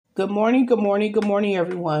Good morning,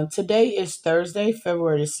 everyone. Today is Thursday,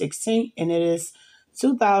 February the 16th, and it is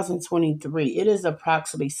 2023. It is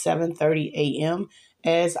approximately 7:30 a.m.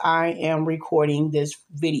 as I am recording this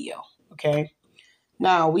video. Okay.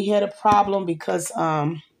 Now we had a problem because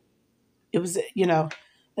it was an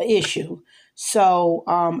issue. So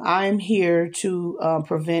I'm here to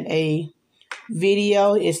prevent a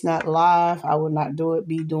video. It's not live. I will not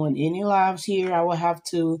be doing any lives here. I will have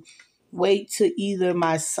to wait till either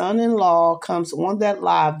my son-in-law comes on that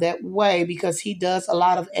live that way because he does a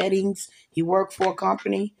lot of editings. He worked for a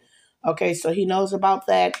company. Okay, so he knows about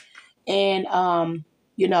that. And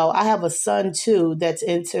I have a son too that's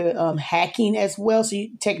into hacking as well. So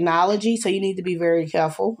technology. So you need to be very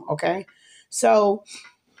careful. Okay. So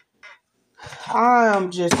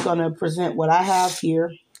I'm just gonna present what I have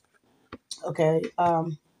here. Okay.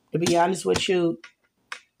 To be honest with you,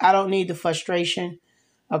 I don't need the frustration.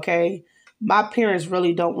 Okay. My parents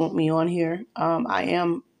really don't want me on here. I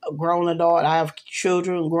am a grown adult. I have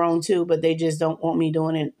children grown too, but they just don't want me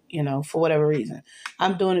doing it, for whatever reason.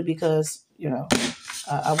 I'm doing it because,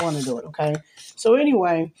 I want to do it. Okay. So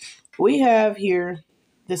anyway, we have here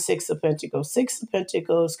the Six of Pentacles. Six of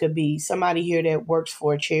Pentacles could be somebody here that works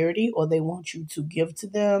for a charity or they want you to give to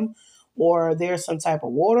them, or there's some type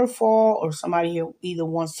of waterfall, or somebody here either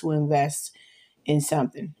wants to invest in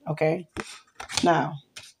something. Okay. Now,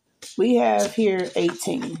 we have here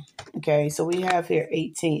 18. Okay, so we have here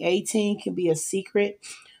 18. 18 can be a secret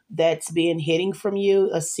that's being hidden from you.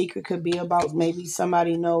 A secret could be about maybe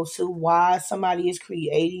somebody knows why somebody is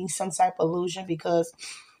creating some type of illusion because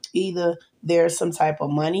either there's some type of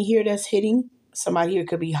money here that's hitting. Somebody here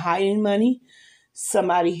could be hiding money.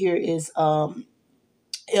 Somebody here is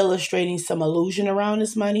illustrating some illusion around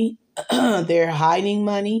this money. They're hiding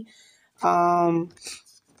money. Um,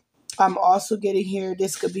 I'm also getting here,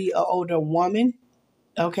 this could be an older woman,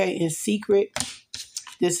 okay, in secret.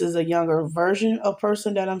 This is a younger version of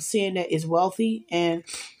person that I'm seeing that is wealthy, and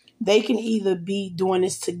they can either be doing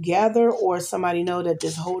this together or somebody know that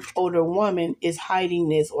this whole older woman is hiding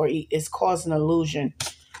this or is causing illusion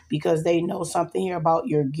because they know something here about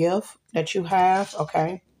your gift that you have,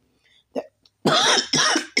 okay?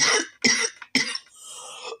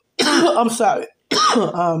 I'm sorry.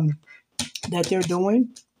 um, that they're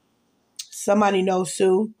doing. Somebody knows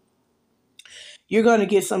Sue. You're going to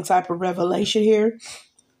get some type of revelation here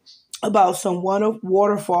about some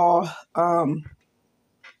waterfall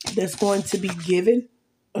that's going to be given,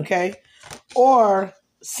 okay? Or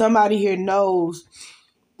somebody here knows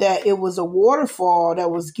that it was a waterfall that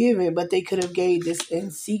was given, but they could have gave this in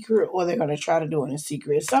secret, or they're going to try to do it in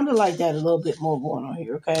secret. Something like that, a little bit more going on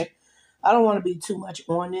here, okay? I don't want to be too much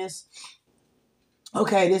on this.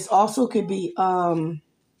 Okay, this also could be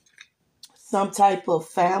some type of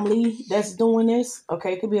family that's doing this.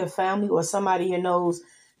 Okay, it could be a family or somebody here knows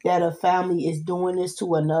that a family is doing this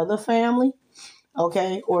to another family.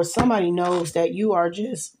 Okay, or somebody knows that you are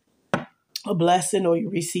just a blessing or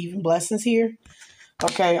you're receiving blessings here.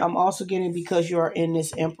 Okay, I'm also getting because you are in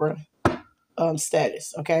this emperor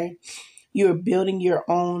status. Okay, you're building your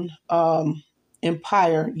own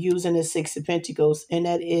empire using the Six of Pentacles, and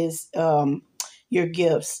that is your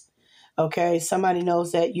gifts. Okay, somebody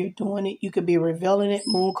knows that you're doing it. You could be revealing it.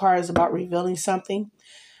 Moon card is about revealing something.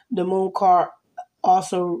 The moon card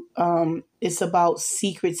also it's about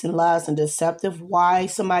secrets and lies and deceptive. Why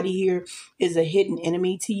somebody here is a hidden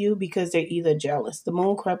enemy to you because they're either jealous. The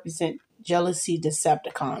moon card represent jealousy,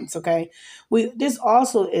 decepticons. Okay, this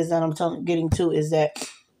also is that getting to is that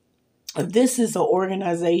if this is an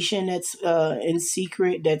organization that's in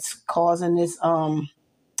secret that's causing this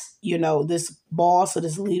this boss or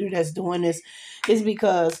this leader that's doing this, is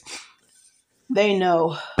because they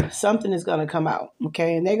know something is going to come out,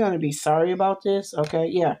 okay? And they're going to be sorry about this, okay?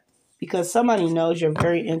 Yeah, because somebody knows you're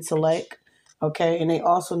very intellect, okay? And they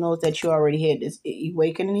also know that you already had this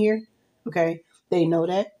awakening here, okay? They know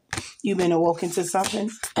that. You've been awoken to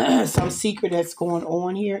something, some secret that's going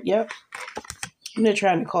on here. Yep. And they're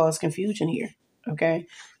trying to cause confusion here, okay?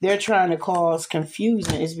 They're trying to cause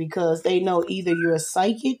confusion is because they know either you're a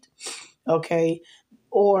psychic, okay,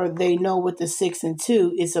 or they know with the 6 and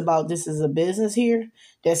 2, it's about this is a business here,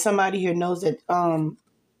 that somebody here knows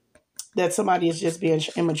that somebody is just being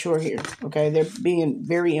immature here, okay? They're being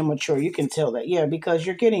very immature. You can tell that, yeah, because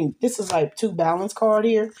you're getting, this is like 2 balance card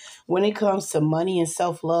here. When it comes to money and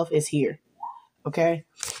self-love, is here, okay?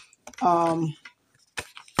 I'm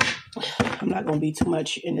not going to be too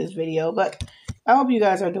much in this video, but I hope you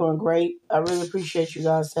guys are doing great. I really appreciate you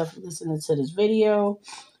guys definitely listening to this video.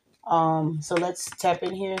 So let's tap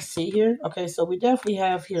in here and see here. Okay, so we definitely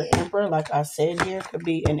have here Emperor, like I said here, could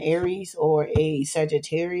be an Aries or a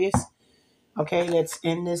Sagittarius. Okay, that's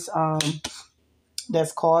in this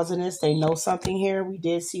that's causing this. They know something here. We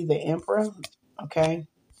did see the Emperor. Okay,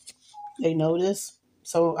 they know this.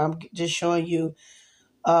 So I'm just showing you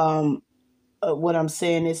what I'm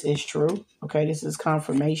saying is true. Okay, this is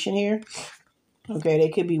confirmation here. Okay, they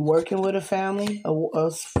could be working with a family,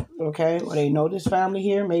 okay, or they know this family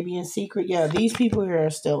here, maybe in secret. Yeah, these people here are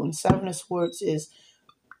still in Seven of Swords is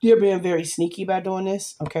they're being very sneaky by doing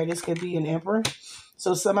this. Okay, this could be an Emperor.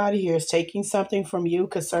 So somebody here is taking something from you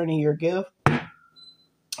concerning your gift.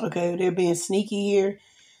 Okay, they're being sneaky here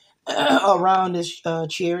around this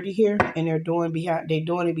charity here, and they're doing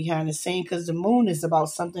it behind the scene because the moon is about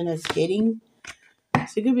something that's hitting.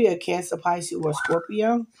 So it could be a Cancer, Pisces, or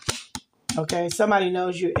Scorpio. Okay, somebody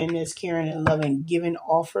knows you're in this caring and loving, giving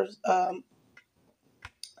offers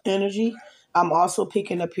energy. I'm also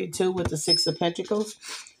picking up here too with the Six of Pentacles.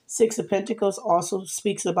 Six of Pentacles also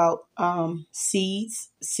speaks about seeds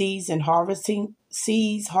and harvesting,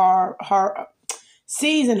 seeds and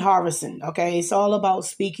harvesting. Okay, it's all about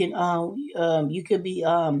speaking. You could be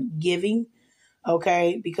giving.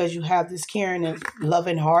 Okay, because you have this caring and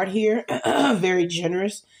loving heart here, very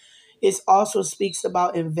generous. It also speaks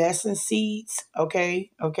about investing seeds. Okay,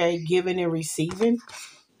 giving and receiving.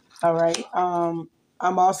 All right. I'm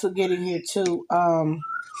also getting here too.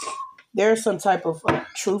 There's some type of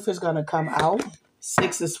truth is gonna come out.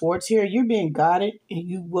 Six of Swords here. You're being guided, and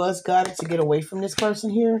you was guided to get away from this person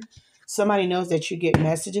here. Somebody knows that you get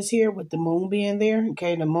messages here with the moon being there.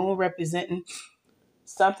 Okay, the moon representing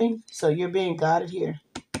something. So you're being guided here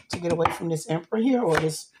to get away from this Emperor here or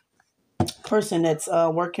this person that's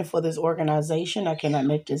working for this organization. I cannot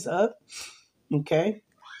make this up. Okay.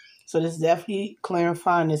 So this is definitely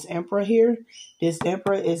clarifying this Emperor here. This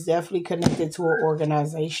Emperor is definitely connected to an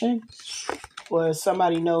organization where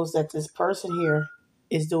somebody knows that this person here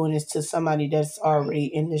is doing this to somebody that's already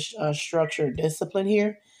in this structured discipline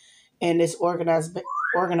here. And this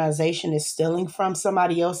organization is stealing from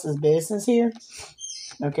somebody else's business here.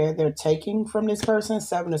 Okay, they're taking from this person.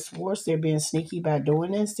 Seven of Swords. They're being sneaky by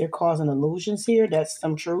doing this. They're causing illusions here. That's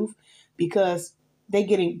some truth because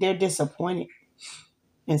they're disappointed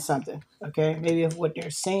in something. Okay, maybe of what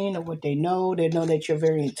they're saying or what they know. They know that you're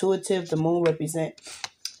very intuitive. The moon represents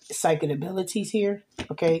psychic abilities here.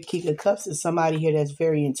 Okay, King of Cups is somebody here that's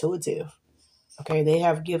very intuitive. Okay, they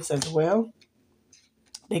have gifts as well.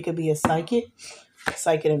 They could be a psychic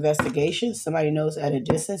investigation. Somebody knows at a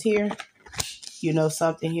distance here. You know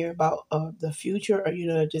something here about the future, or you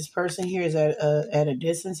know that this person here is at a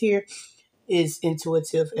distance here is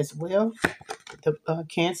intuitive as well. The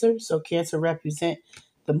Cancer, so Cancer represent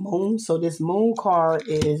the moon. So this moon card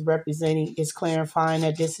is clarifying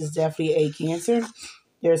that this is definitely a Cancer.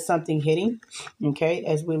 There's something hitting. Okay,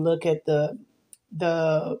 as we look at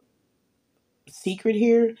the secret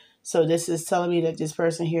here. So this is telling me that this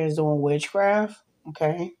person here is doing witchcraft.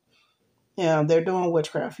 Okay. Yeah, they're doing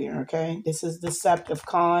witchcraft here, okay? This is deceptive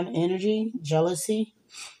con energy, jealousy.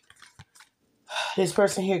 This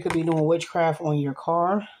person here could be doing witchcraft on your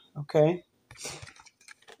car, okay?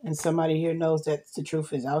 And somebody here knows that the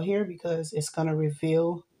truth is out here because it's going to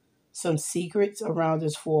reveal some secrets around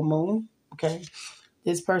this full moon, okay?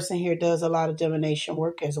 This person here does a lot of divination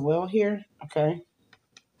work as well here, okay?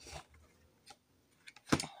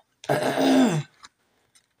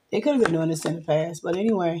 They could have been doing this in the past, but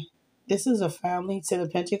anyway, this is a family. Ten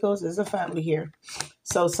of Pentacles is a family here.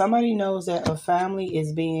 So somebody knows that a family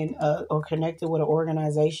is being or connected with an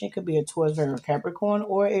organization. It could be a Taurus, Virgo, Capricorn,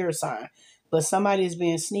 or air sign. But somebody is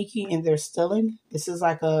being sneaky and they're stealing. This is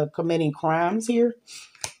like committing crimes here.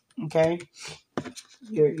 Okay,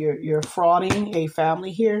 you're frauding a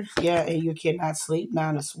family here. Yeah, and you cannot sleep.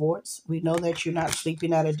 Nine of Swords. We know that you're not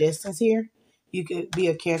sleeping at a distance here. You could be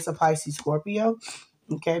a Cancer, Pisces, Scorpio.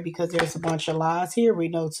 Okay, because there's a bunch of lies here. We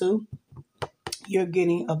know too. You're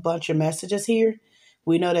getting a bunch of messages here.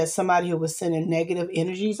 We know that somebody who was sending negative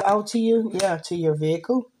energies out to you, yeah, to your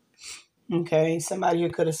vehicle. Okay, somebody who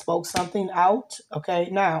could have spoke something out. Okay,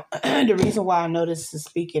 now the reason why I know this is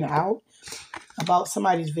speaking out about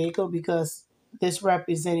somebody's vehicle because this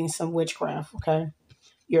representing some witchcraft. Okay,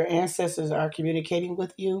 your ancestors are communicating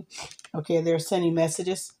with you. Okay, they're sending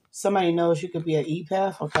messages. Somebody knows you could be an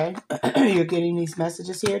empath. Okay, you're getting these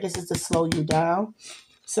messages here. This is to slow you down.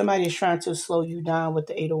 Somebody is trying to slow you down with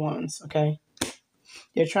the Eight of Wands. Okay.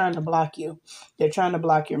 They're trying to block you. They're trying to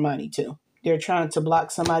block your money too. They're trying to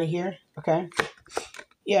block somebody here. Okay.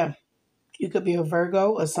 Yeah. You could be a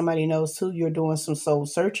Virgo or somebody knows too. You're doing some soul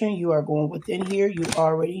searching. You are going within here. You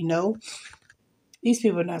already know These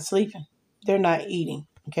people are not sleeping. They're not eating.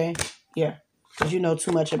 Okay. Yeah. Because you know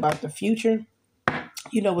too much about the future.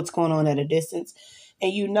 You know what's going on at a distance.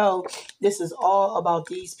 And you know this is all about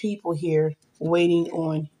these people here waiting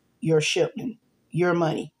on your shipment, your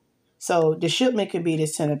money. So the shipment could be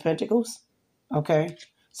this Ten of Pentacles. Okay.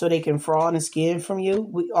 So they can fraud and skim from you.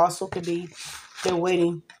 We also could be they're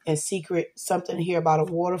waiting in secret, something here about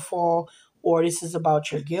a waterfall, or this is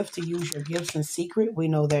about your gift, to use your gifts in secret. We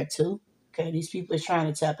know that too. Okay, these people is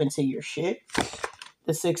trying to tap into your shit.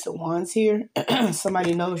 The Six of Wands here.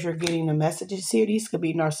 Somebody knows you're getting the messages here. These could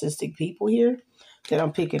be narcissistic people here that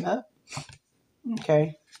I'm picking up.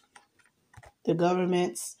 Okay. The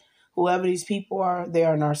governments, whoever these people are, they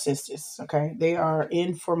are narcissists. Okay. They are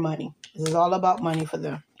in for money. This is all about money for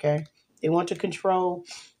them. Okay. They want to control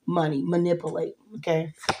money, manipulate.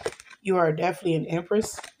 Okay. You are definitely an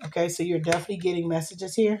empress. Okay. So you're definitely getting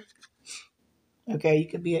messages here. Okay, you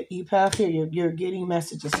could be an empath here. You're getting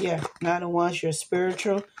messages. Yeah, not once. You're a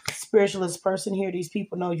spiritualist person here. These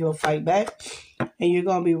people know you'll fight back, and you're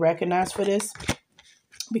going to be recognized for this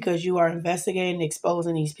because you are investigating,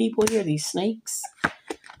 exposing these people here, these snakes.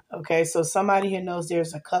 Okay, so somebody here knows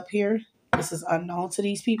there's a cup here. This is unknown to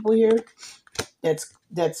these people here. That's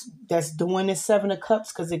doing this Seven of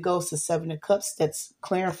Cups because it goes to Seven of Cups. That's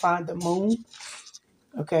clarifying the moon.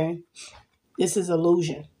 Okay, this is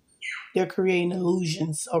illusion. They're creating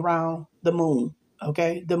illusions around the moon.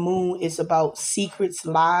 Okay. The moon is about secrets,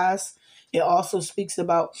 lies. It also speaks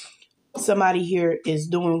about somebody here is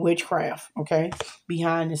doing witchcraft. Okay.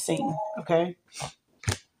 Behind the scene. Okay.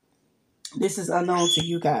 This is unknown to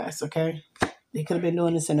you guys. Okay. They could have been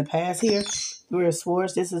doing this in the past here. Three of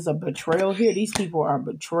Swords. This is a betrayal here. These people are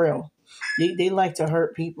betrayal. They like to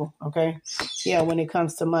hurt people. Okay. Yeah. When it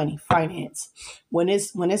comes to money, finance, when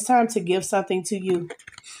it's time to give something to you,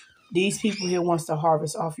 these people here wants to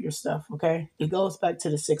harvest off your stuff, okay? It goes back to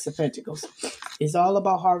the Six of Pentacles. It's all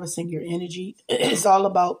about harvesting your energy. It's all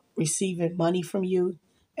about receiving money from you,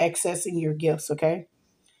 accessing your gifts, okay?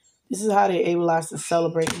 This is how they're able to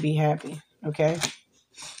celebrate and be happy, okay?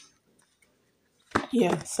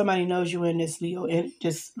 Yeah, somebody knows you in this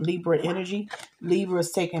this Libra energy. Libra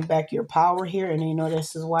is taking back your power here, and they know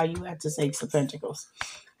this is why you have the Six of Pentacles,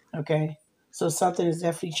 okay? So something is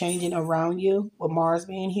definitely changing around you with Mars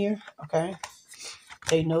being here, okay?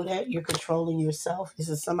 They know that you're controlling yourself. This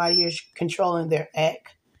is somebody who's controlling their act,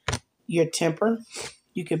 your temper.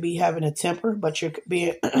 You could be having a temper, but you're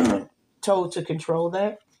being told to control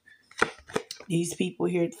that. These people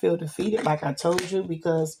here feel defeated, like I told you,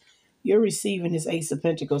 because you're receiving this Ace of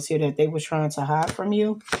Pentacles here that they were trying to hide from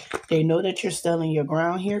you. They know that you're standing your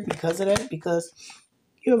ground here because of that, because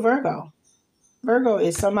you're Virgo. Virgo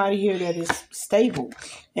is somebody here that is stable.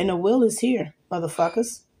 And the will is here,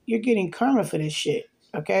 motherfuckers. You're getting karma for this shit,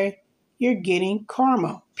 okay? You're getting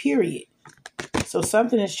karma, period. So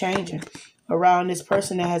something is changing around this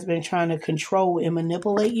person that has been trying to control and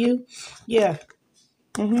manipulate you. Yeah.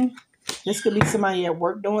 This could be somebody at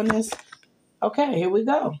work doing this. Okay, here we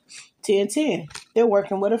go. 10-10. They're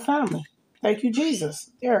working with a family. Thank you, Jesus.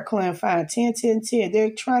 They're clarifying 10-10-10. They're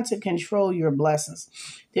trying to control your blessings.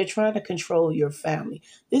 They're trying to control your family.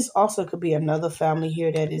 This also could be another family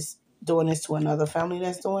here that is doing this to another family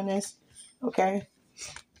that's doing this. Okay?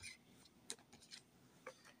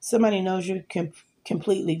 Somebody knows you're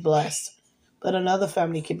completely blessed, but another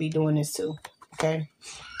family could be doing this too. Okay?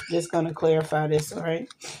 Just going to clarify this, all right?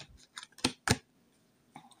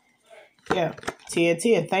 Yeah.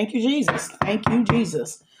 10-10. Thank you, Jesus. Thank you,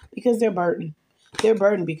 Jesus. Because they're burdened. They're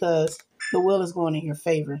burdened because the will is going in your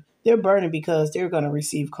favor. They're burdened because they're going to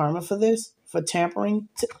receive karma for this, for tampering.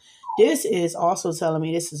 This is also telling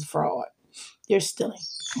me this is fraud. They're stealing.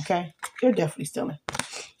 Okay? They're definitely stealing.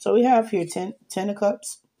 So we have here 10 of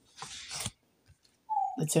Cups.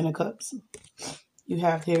 The 10 of Cups. You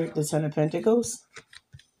have here the 10 of Pentacles.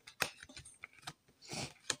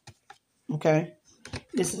 Okay?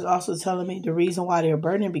 This is also telling me the reason why they're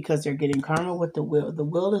burning because they're getting karma with the will. The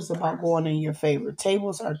will is about going in your favor.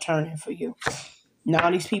 Tables are turning for you.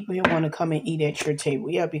 Now these people here want to come and eat at your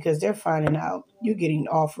table. Yeah, because they're finding out you're getting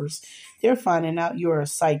offers. They're finding out you're a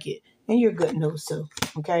psychic. And you're good news too.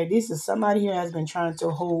 Okay, this is somebody here has been trying to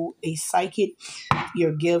hold a psychic,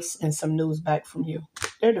 your gifts, and some news back from you.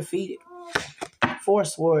 They're defeated. 4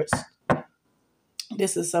 Swords.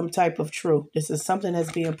 This is some type of truth. This is something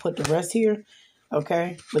that's being put to rest here.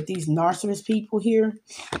 Okay, but these narcissist people here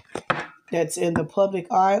that's in the public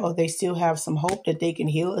eye, or they still have some hope that they can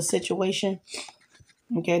heal a situation.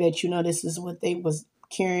 Okay, that you know this is what they was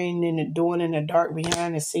carrying and doing in the dark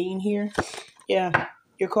behind the scene here. Yeah,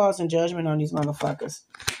 you're causing judgment on these motherfuckers.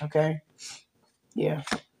 Okay, yeah,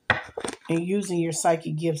 and using your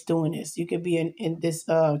psychic gifts doing this. You could be in this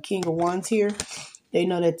King of Wands here. They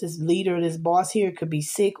know that this leader, this boss here could be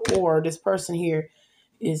sick, or this person here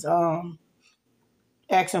is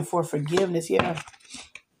asking for forgiveness. Yeah.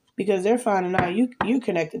 Because they're finding out you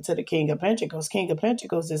connected to the King of Pentacles. King of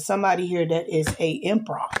Pentacles is somebody here that is a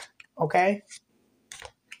emperor. Okay?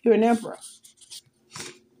 You're an emperor.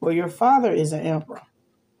 Well, your father is an emperor.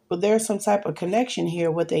 But there's some type of connection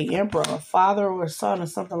here with a emperor, a father or a son or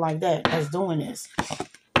something like that that's doing this.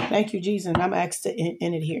 Thank you, Jesus. And I'm asked to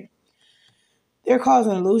end it here. They're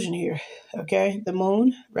causing illusion here. Okay? The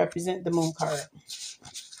moon represent the moon card.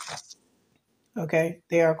 Okay?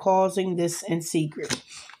 They are causing this in secret.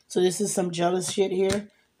 So this is some jealous shit here.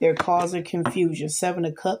 They're causing confusion. 7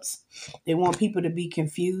 of Cups. They want people to be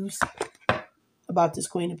confused about this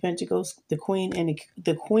Queen of Pentacles, the Queen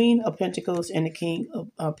of Pentacles and the King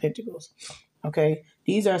of Pentacles. Okay,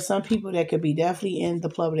 these are some people that could be definitely in the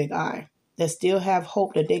public eye that still have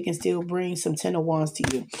hope that they can still bring some 10 of Wands to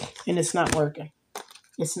you, and it's not working.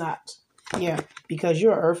 It's not. Yeah, because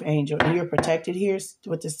you're an Earth angel and you're protected here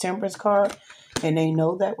with this Temperance card, and they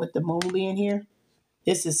know that with the moon being here.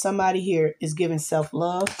 This is somebody here is giving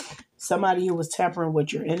self-love. Somebody who was tampering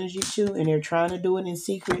with your energy too, and they're trying to do it in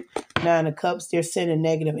secret. 9 of Cups, they're sending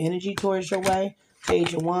negative energy towards your way.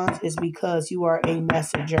 Page of Wands is because you are a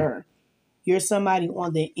messenger. You're somebody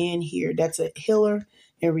on the end here that's a healer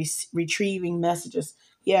and retrieving messages.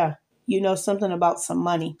 Yeah, you know something about some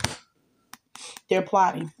money. They're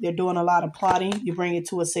plotting. They're doing a lot of plotting. You bring it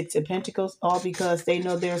to a 6 of Pentacles, all because they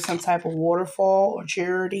know there's some type of waterfall or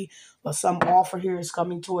charity or some offer here is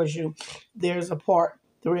coming towards you. There's a part,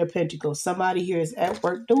 3 of Pentacles. Somebody here is at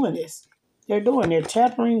work doing this. They're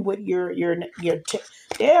tampering with they're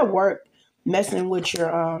at work messing with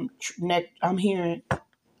your neck. I'm hearing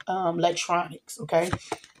electronics. Okay.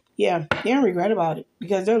 Yeah, they don't regret about it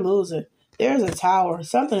because they're losing. There's a tower.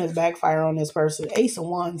 Something is backfire on this person. Ace of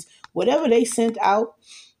Wands. Whatever they sent out,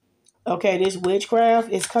 okay, this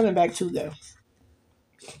witchcraft is coming back to them.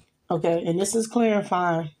 Okay, and this is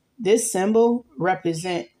clarifying. This symbol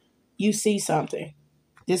represent you see something.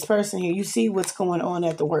 This person here, you see what's going on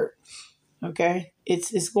at the work. Okay,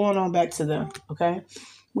 it's going on back to them. Okay,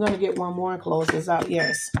 we're gonna get one more and close this out.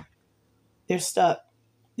 Yes, they're stuck.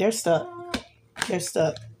 They're stuck. They're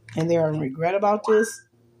stuck. And they're in regret about this.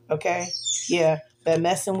 Okay? Yeah. They're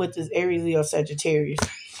messing with this Aries, Leo, Sagittarius.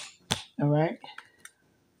 All right?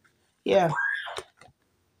 Yeah.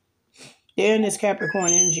 They're in this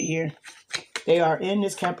Capricorn energy here. They are in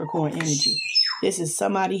this Capricorn energy. This is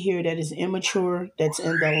somebody here that is immature, that's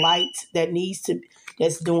in the light,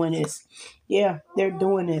 that's doing this. Yeah, they're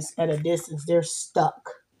doing this at a distance. They're stuck.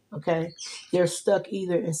 Okay? They're stuck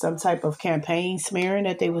either in some type of campaign smearing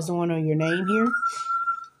that they was doing on your name here.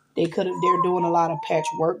 They're doing a lot of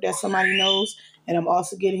patchwork that somebody knows. And I'm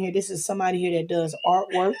also getting here, this is somebody here that does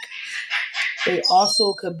artwork. They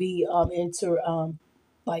also could be into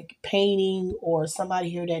like painting, or somebody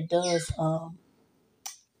here that does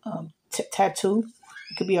tattoo.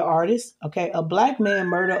 It could be an artist. Okay. A black man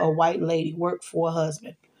murder a white lady, work for a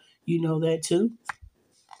husband. You know that too.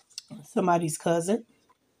 Somebody's cousin.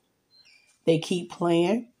 They keep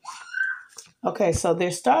playing. Okay, so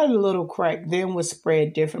they started a little crack, then was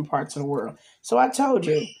spread different parts of the world. So I told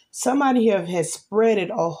you, somebody here has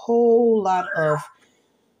spreaded a whole lot of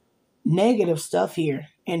negative stuff here,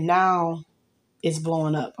 and now it's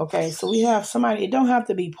blowing up. Okay, so we have somebody, it don't have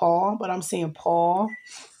to be Paul, but I'm seeing Paul,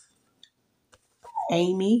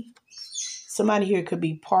 Amy. Somebody here could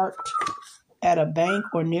be parked at a bank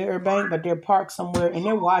or near a bank, but they're parked somewhere and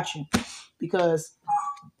they're watching because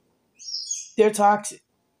they're toxic.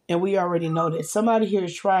 And we already know that. Somebody here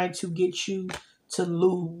is trying to get you to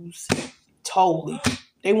lose totally.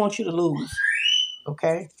 They want you to lose.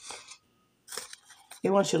 Okay? They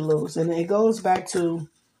want you to lose. And it goes back to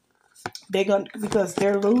because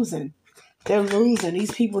they're losing. They're losing.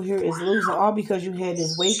 These people here is losing all because you had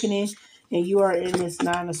this awakening and you are in this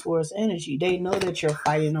 9 of Swords energy. They know that you're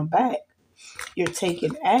fighting them back. You're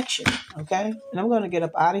taking action. Okay? And I'm going to get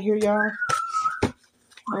up out of here, y'all. I'm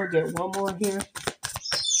going to get one more here.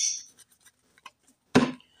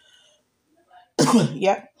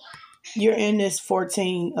 Yep. You're in this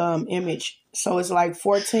 14 image. So it's like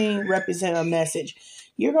 14 represent a message.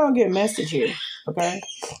 You're going to get a message here. Okay?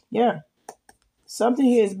 Yeah. Something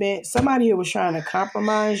here has been, somebody here was trying to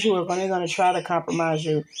compromise you, or they're going to try to compromise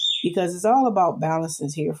you, because it's all about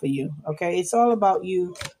balances here for you. Okay? It's all about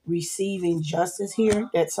you receiving justice here,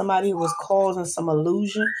 that somebody was causing some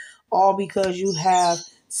illusion, all because you have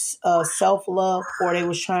self-love, or they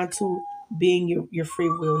was trying to be in your free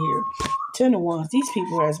will here. 10 of Wands. These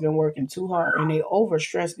people has been working too hard and they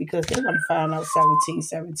overstressed because they're going to find out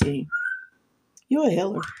 1717. You're a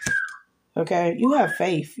healer. Okay? You have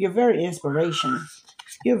faith. You're very inspirational.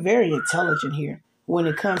 You're very intelligent here when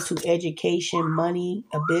it comes to education, money,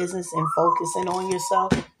 a business, and focusing on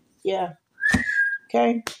yourself. Yeah.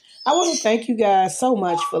 Okay. I want to thank you guys so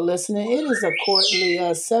much for listening. It is a quarterly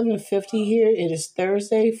 7:50 here. It is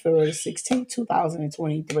Thursday, February 16th,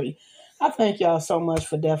 2023. I thank y'all so much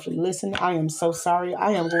for definitely listening. I am so sorry.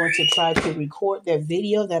 I am going to try to record that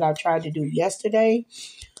video that I tried to do yesterday.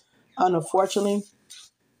 Unfortunately,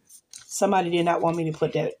 somebody did not want me to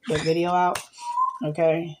put that video out.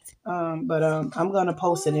 Okay. But I'm going to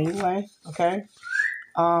post it anyway. Okay.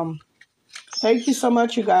 Thank you so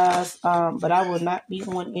much, you guys. But I will not be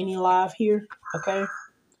on any live here. Okay.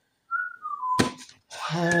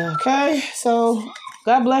 Okay. So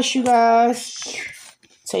God bless you guys.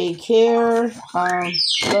 Take care.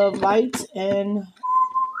 Love, light, and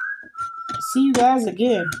see you guys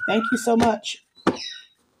again. Thank you so much.